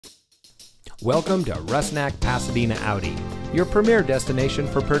Welcome to Rusnak Pasadena Audi, your premier destination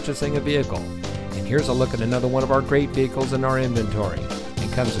for purchasing a vehicle. And here's a look at another one of our great vehicles in our inventory.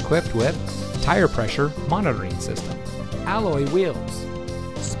 It comes equipped with tire pressure monitoring system, alloy wheels,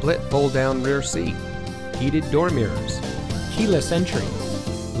 split fold-down rear seat, heated door mirrors, keyless entry,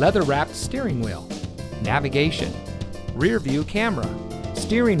 leather-wrapped steering wheel, navigation, rear view camera,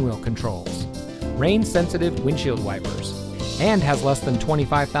 steering wheel controls, rain-sensitive windshield wipers, and has less than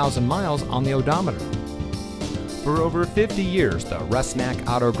 25,000 miles on the odometer. For over 50 years, the Rusnak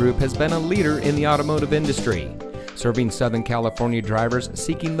Auto Group has been a leader in the automotive industry, serving Southern California drivers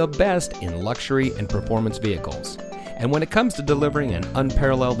seeking the best in luxury and performance vehicles. And when it comes to delivering an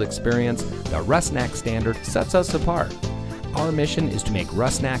unparalleled experience, the Rusnak standard sets us apart. Our mission is to make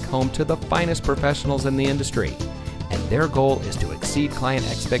Rusnak home to the finest professionals in the industry, and their goal is to exceed client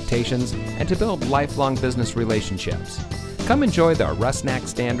expectations and to build lifelong business relationships. Come enjoy the Rusnak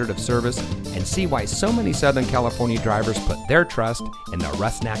standard of service and see why so many Southern California drivers put their trust in the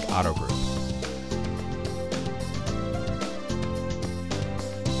Rusnak Auto Group.